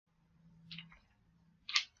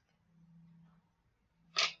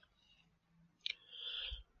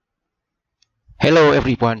Hello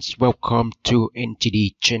everyone, welcome to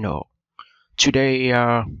NTD channel. Today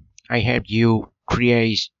I have you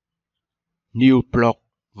create new blog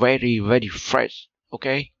very fresh.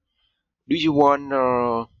 Okay, do you want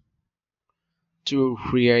to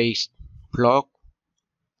create blog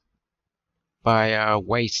by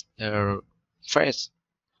waste fresh?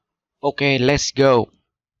 Okay, let's go.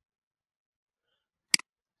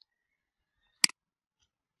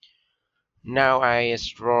 Now I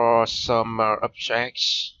draw some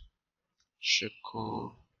objects.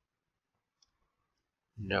 Circle,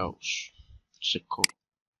 nose, circle.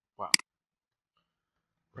 Wow,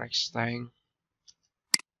 rectangle.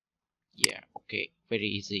 Yeah, okay, very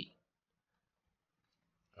easy.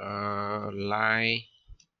 Line.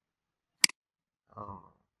 Oh,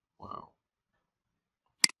 wow.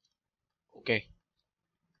 Okay.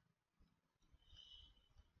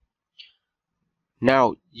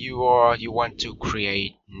 Now you want to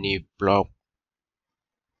create new blog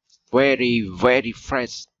very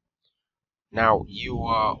fresh. Now you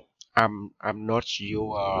I'm not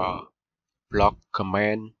your blog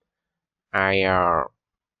command. I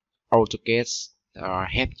AutoCAD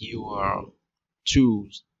have you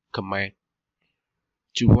choose command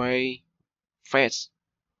to way fresh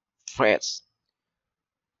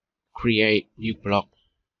create new blog.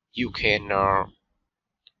 You can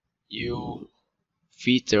you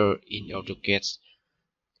feature in AutoCAD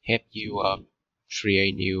help you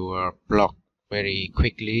create new blog very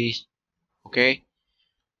quickly. Okay,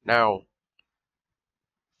 now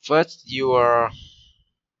first you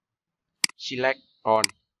select on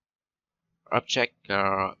object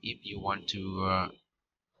if you want to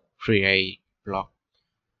create block,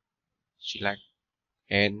 select,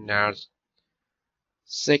 and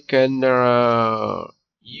second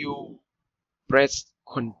you press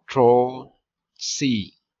Control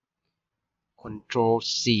C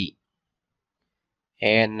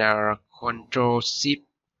and Ctrl-Shift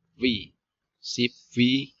V, Shift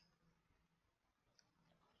V,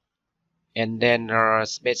 and then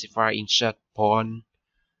specify insert point.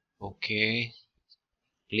 Okay,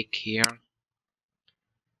 click here.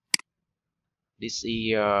 This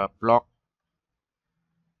is block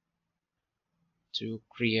to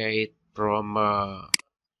create from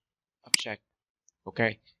object.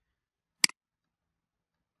 Okay,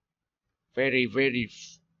 very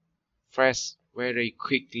fast, very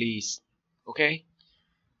quickly. Okay,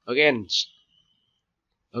 again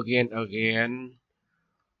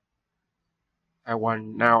I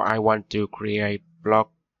want to create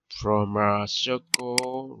block from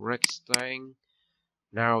circle, rectangle.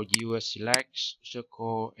 Now you select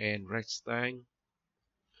circle and rectangle.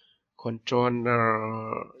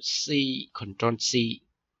 Control C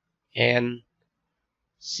and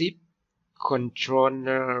Shift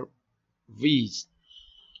Control V.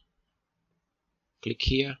 Click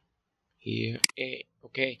here, A.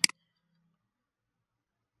 Okay,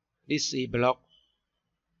 this is block,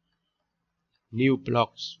 new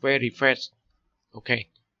blocks, very fast. Okay,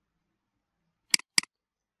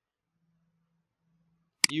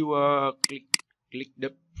 you click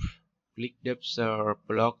the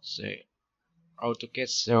blocks. AutoCAD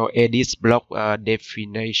so edit block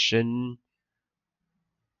definition.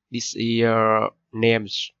 This is name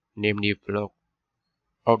new block.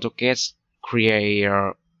 AutoCAD create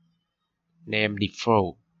name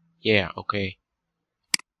default. Yeah, okay,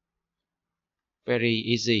 very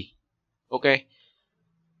easy. Okay,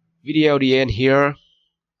 video the end here.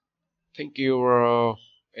 Thank you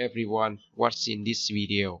everyone watching this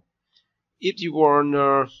video. If you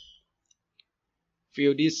want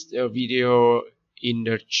feel this video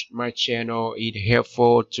in my channel is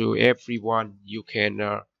helpful to everyone, you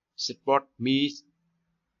can support me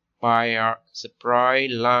by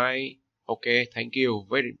subscribe, like. Okay, thank you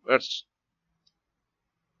very much.